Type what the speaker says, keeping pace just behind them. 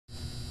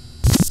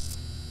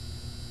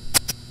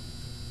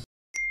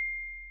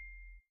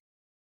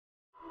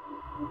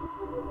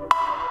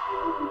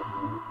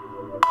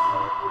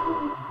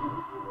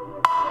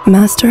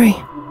Mastery.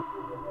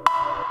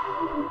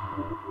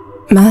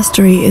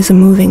 Mastery is a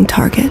moving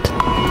target.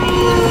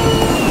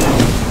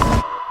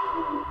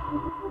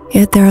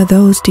 Yet there are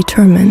those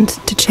determined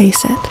to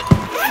chase it.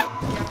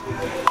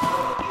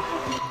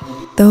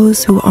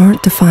 Those who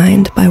aren't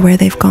defined by where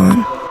they've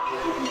gone,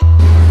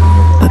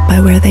 but by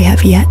where they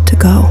have yet to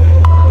go.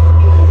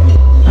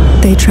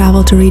 They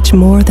travel to reach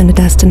more than a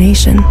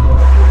destination.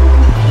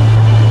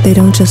 They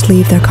don't just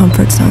leave their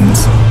comfort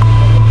zones.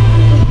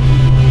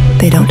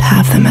 They don't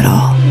have them at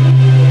all.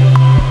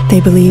 They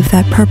believe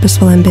that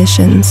purposeful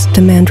ambitions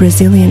demand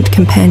resilient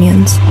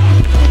companions.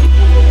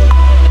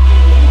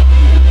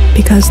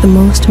 Because the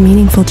most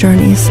meaningful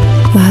journeys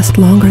last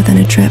longer than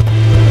a trip.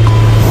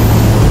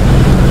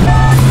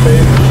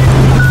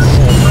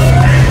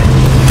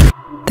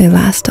 They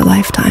last a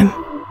lifetime.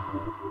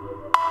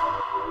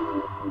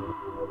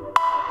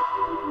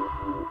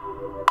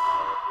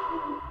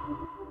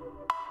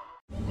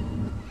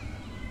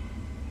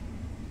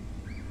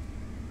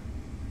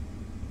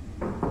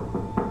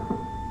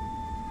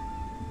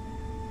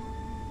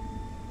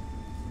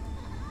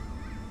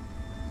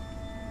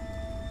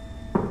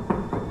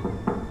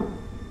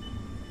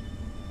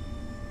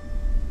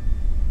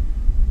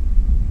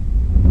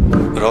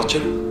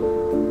 Roger?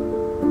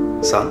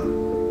 Son?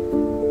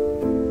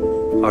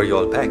 Are you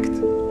all packed?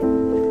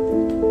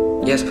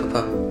 Yes,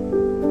 Papa.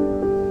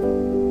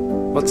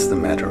 What's the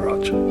matter,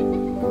 Roger?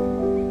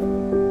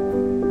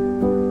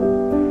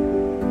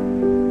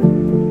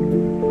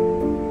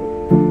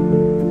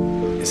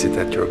 Is it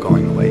that you're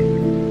going away?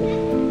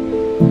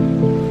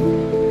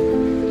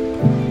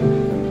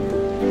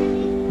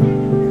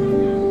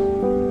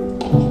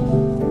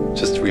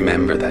 Just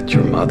remember that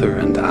your mother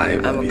and I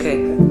will I'm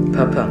okay,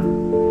 Papa.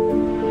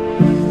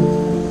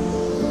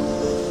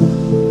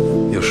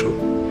 You're sure?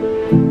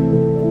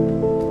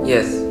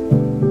 Yes.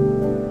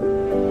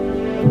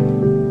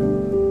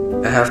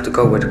 I have to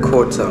go where the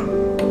courts are.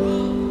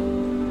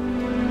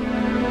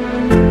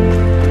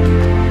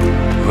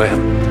 Well,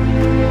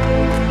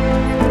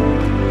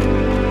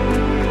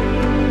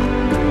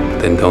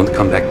 then don't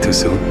come back too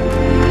soon.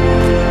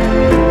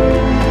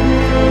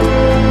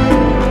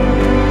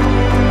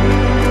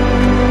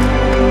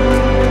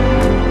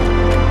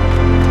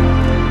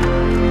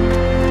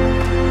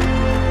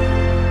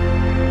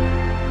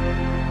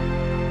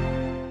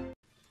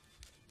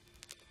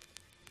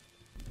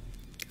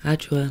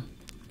 Adwoa.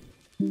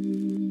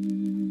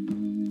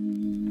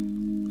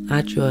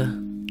 Adwoa.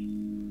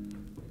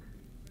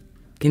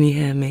 Can you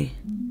hear me?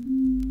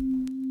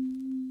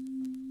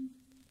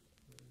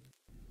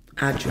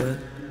 Adwoa.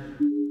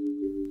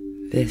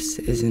 This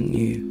isn't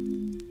you.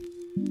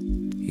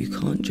 You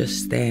can't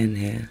just stay in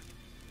here.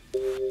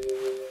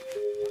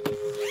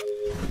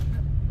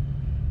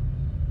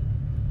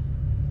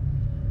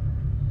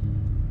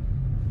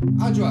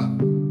 Adwoa.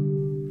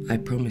 I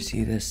promise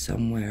you there's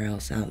somewhere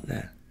else out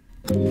there.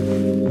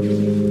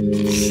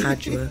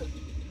 Adwoa,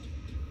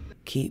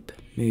 keep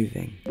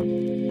moving.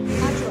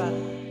 Adwoa.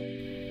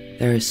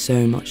 There is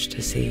so much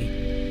to see.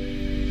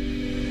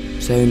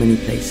 So many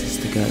places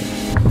to go.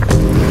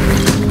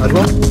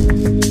 Adwoa?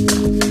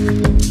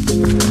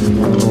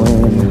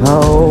 Going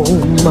home.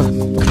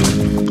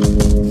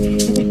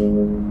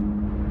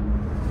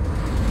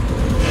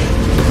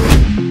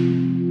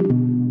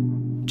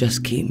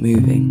 Just keep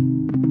moving.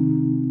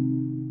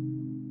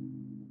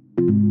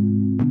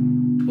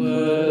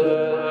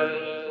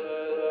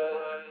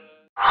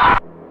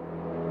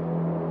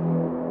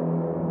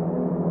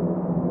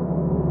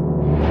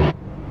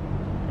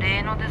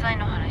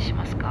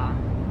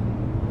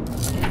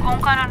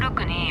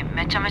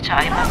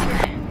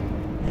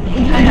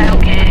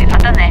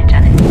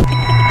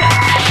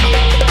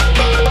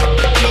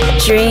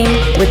 Dream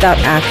without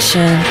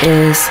action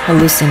is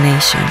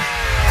hallucination.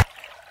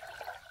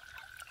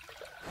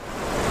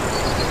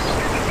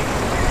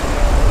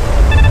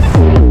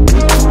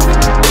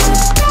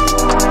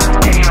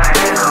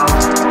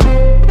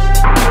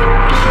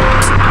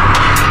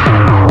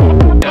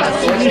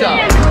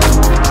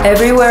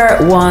 Everywhere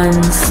at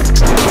once,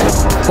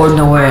 or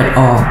nowhere at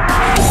all.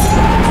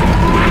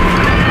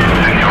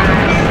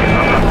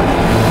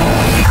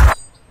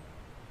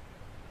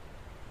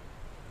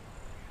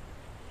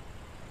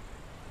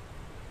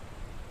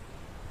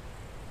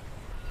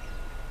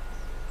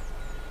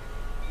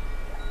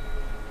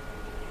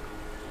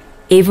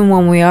 Even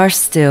when we are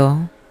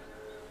still,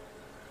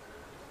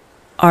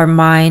 our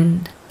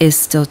mind is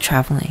still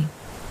traveling.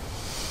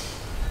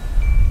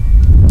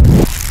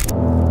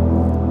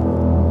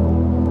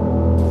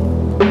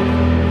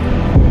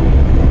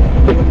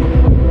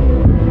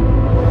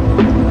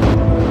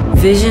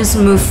 Visions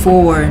move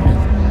forward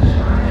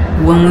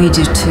when we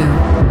do too.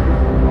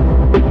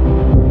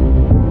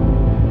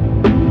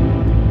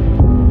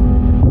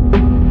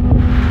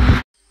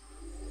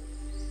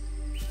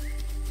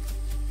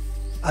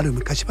 ある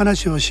昔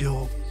話をし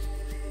よ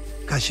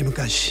う。昔々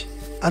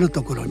ある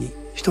ところに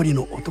一人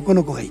の男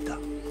の子がいた。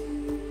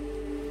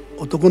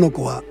男の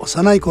子は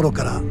幼い頃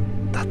から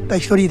たった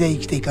一人で生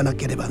きていかな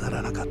ければな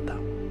らなかった。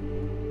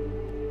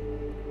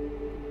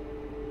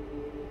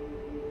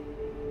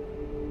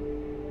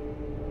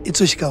い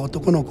つしか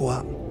男の子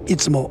はい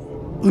つも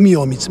海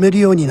を見つめる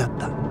ようになっ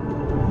た。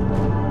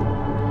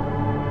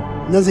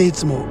なぜい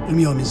つも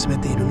海を見つめ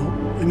ているの？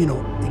海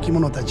の生き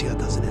物たちが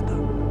尋ね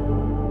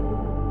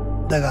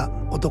た。だが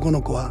男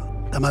の子は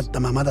黙った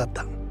ままだっ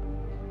た。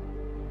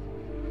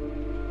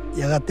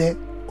やがて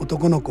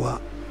男の子は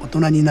大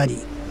人になり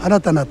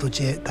新たな土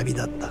地へ旅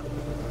立った。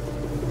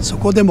そ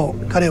こでも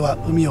彼は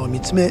海を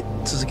見つめ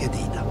続けて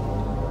いた。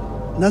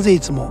なぜい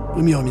つも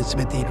海を見つ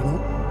めているの？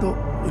と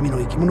海の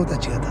生き物た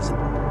ちが尋ね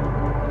た。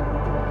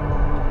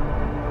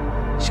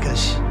しか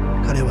し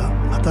彼は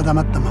また黙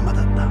ったまま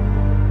だった。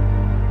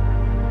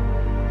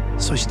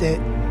そして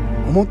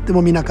思って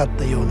もみなかっ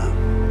たような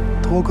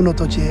遠くの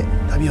土地へ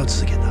旅を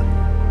続けた。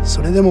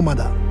それでもま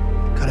だ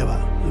彼は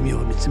海を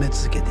見つめ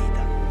続けてい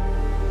た。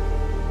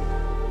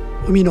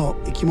海の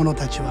生き物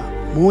たちは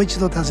もう一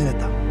度尋ね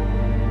た。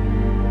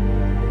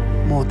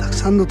もうたく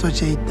さんの土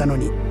地へ行ったの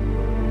に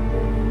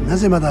な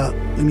ぜまだ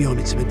海を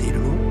見つめてい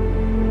るの？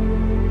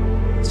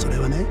それ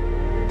はね、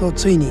と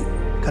ついに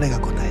彼が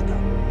答え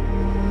た。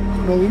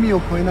この海を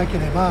越えなけ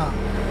れば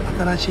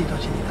新しい土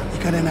地に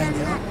行かれないんだ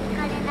よ。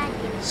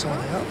そうだ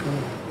よ、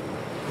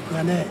僕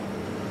はね、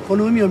こ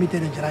の海を見て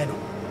るんじゃないの。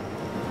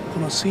こ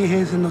の水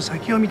平線の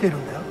先を見てる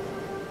んだよ。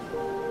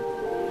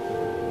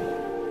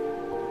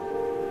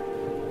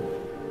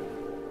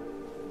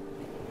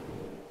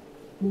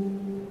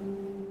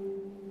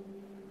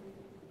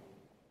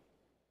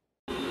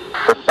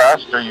The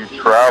faster you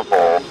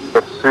travel,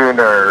 the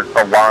sooner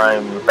the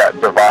lines that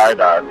divide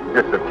us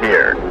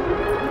disappear.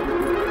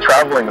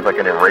 Traveling is like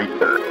an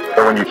eraser.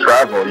 So when you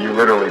travel, you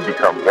literally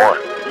become one.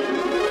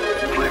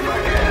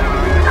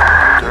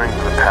 During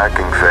the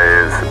packing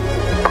phase,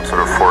 I'm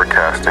sort of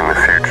forecasting the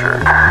future.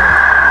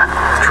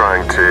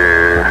 Trying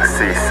to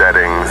see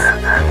settings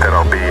that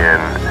I'll be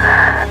in,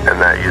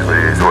 and that usually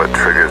is what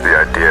triggers the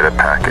idea to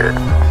pack it.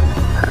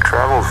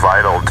 Travel is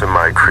vital to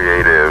my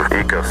creative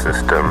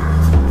ecosystem.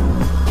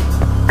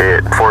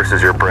 It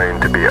forces your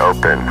brain to be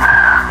open.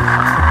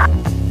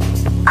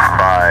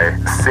 By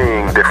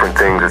seeing different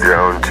things with your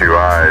own two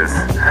eyes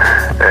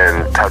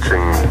and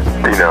touching,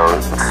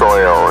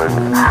 soil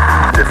and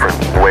different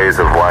ways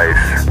of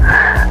life,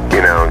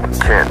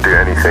 can't do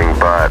anything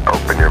but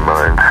open your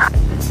mind.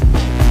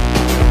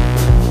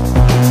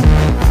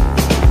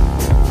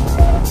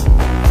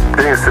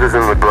 Being a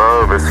citizen of the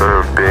globe is sort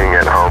of being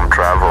at home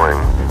traveling.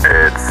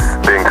 It's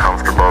being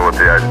comfortable with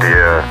the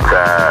idea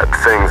that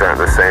things aren't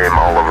the same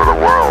all over the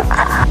world.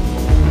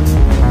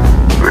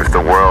 If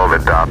the world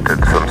adopted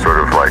some sort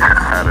of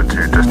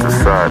attitude just as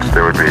such,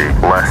 there would be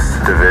less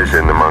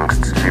division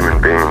amongst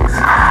human beings.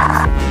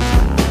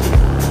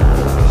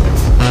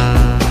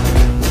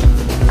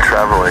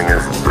 Traveling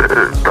is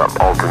the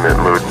ultimate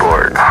mood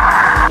board.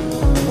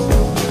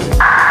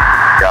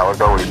 I was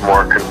always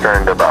more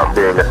concerned about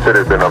being a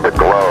citizen of the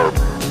globe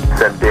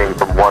than being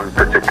from one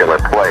particular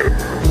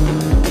place.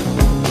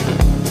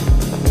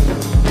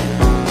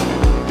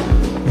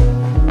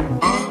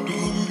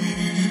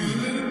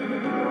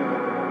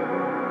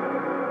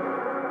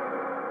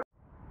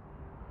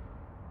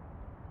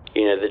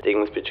 The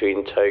things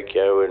between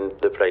Tokyo and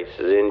the places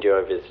in India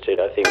I visited,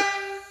 I think.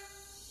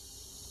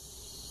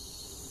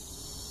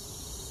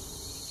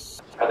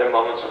 Are there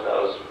moments when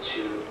those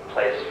two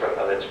places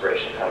of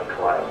inspiration kind of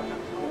collide?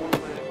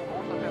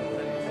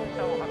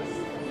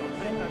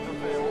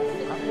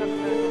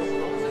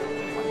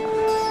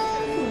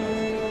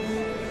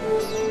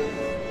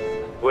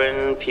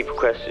 When people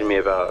question me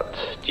about,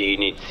 do you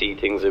need to see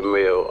things in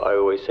real, I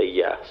always say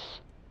yes.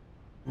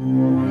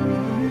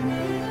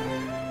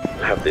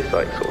 I have this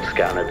sort of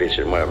scanner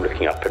vision where I'm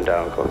looking up and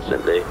down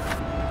constantly.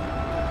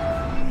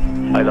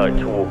 I like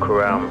to walk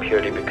around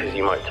purely because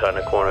you might turn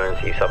a corner and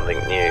see something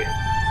new.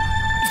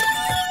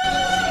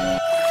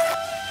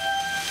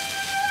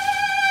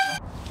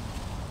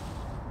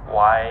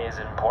 Why is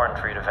it important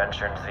for you to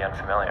venture into the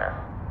unfamiliar?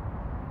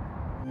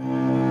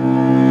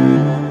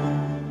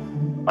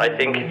 I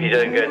think if you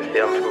don't go into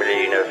the unfamiliar,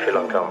 you never feel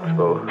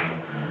uncomfortable.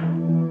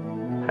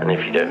 And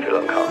if you don't feel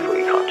uncomfortable,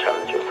 you can't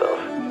challenge yourself.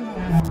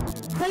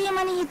 There's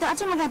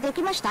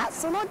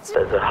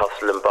a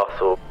hustle and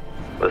bustle,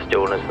 the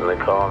stillness and the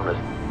calmness.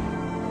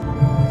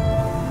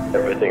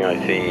 Everything I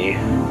see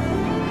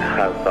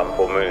has some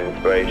form of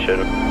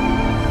inspiration.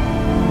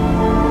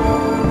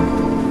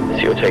 So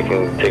you're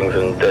taking things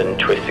and then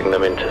twisting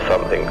them into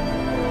something.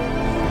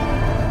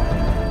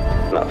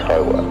 And that's how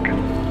I work.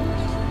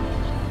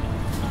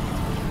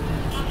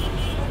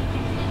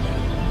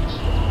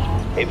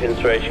 If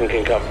inspiration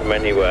can come from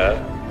anywhere,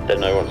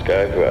 then I want to go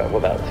everywhere.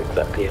 Well, that's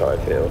exactly how I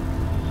feel.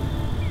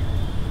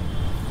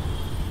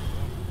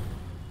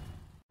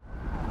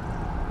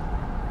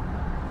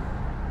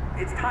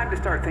 It's time to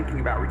start thinking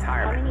about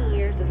retirement. How many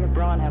years does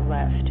LeBron have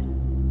left?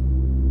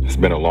 It's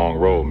been a long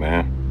road,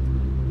 man.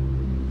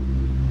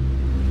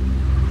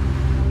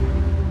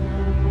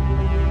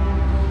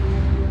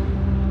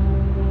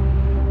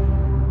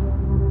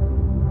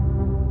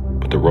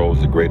 But the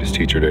road's the greatest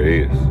teacher there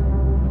is.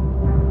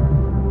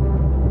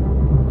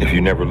 If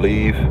you never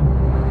leave,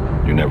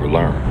 you never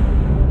learn.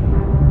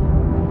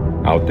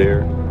 Out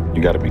there,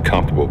 You gotta be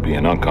comfortable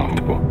being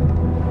uncomfortable.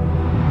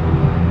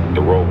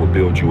 The road will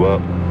build you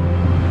up.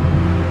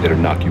 It'll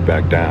knock you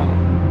back down.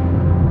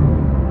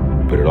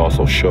 But it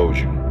also shows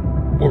you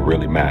what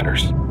really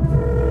matters.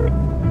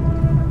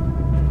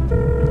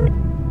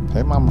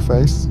 Hey, Mama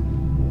Face.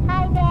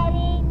 Hi,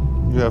 Daddy.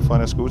 You have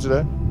fun at school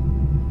today?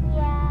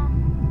 Yeah.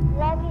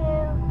 Love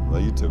you.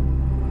 Love you too.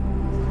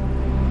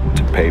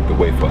 To pave the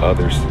way for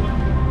others.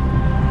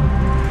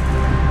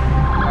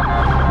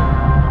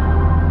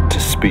 To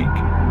speak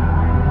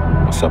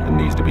when something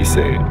needs to be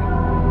said.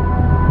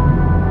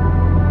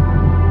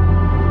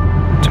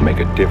 To make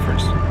a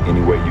difference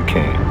any way you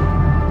can.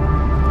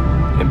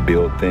 And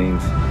build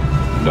things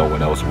no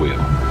one else will.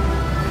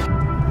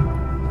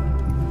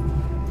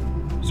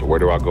 So where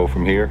do I go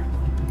from here?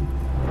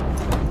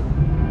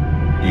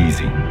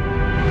 Easy.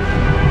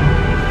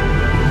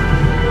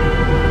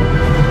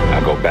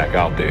 I go back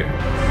out there.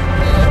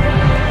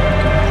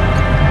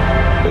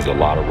 There's a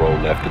lot of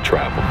road left to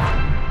travel.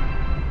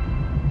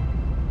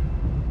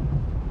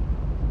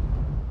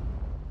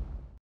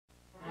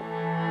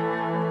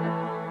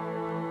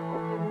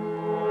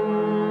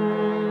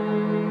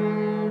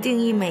定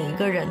义每一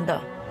个人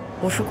的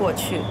不是过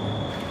去，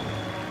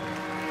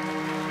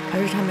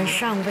而是他们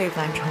尚未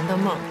完成的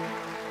梦，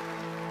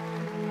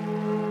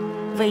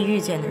未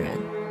遇见的人，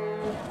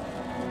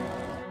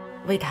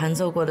未弹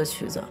奏过的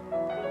曲子，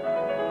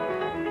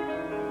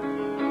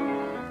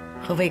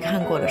和未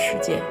看过的世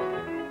界。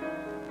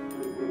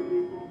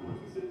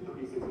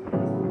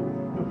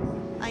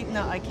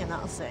No, I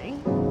cannot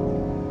sing.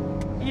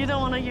 You don't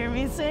want to hear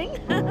me sing?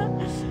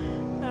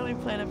 I only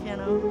play the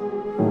piano.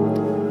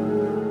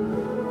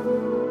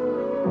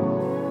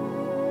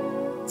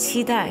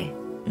 期待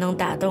能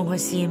打动和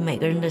吸引每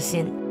个人的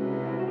心，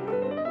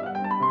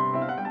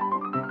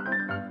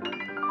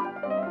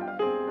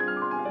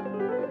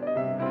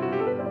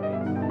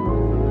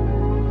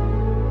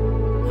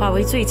化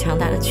为最强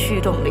大的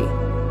驱动力。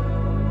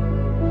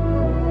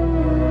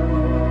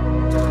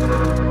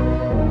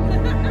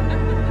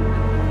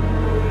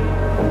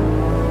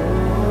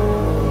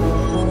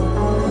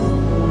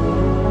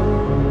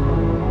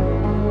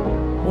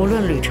无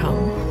论旅程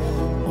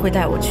会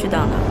带我去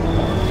到哪，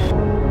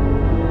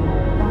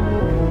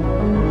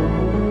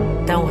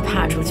当我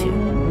踏出去，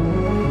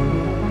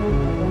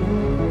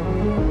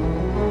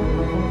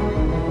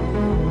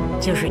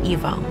就是一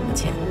往无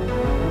前。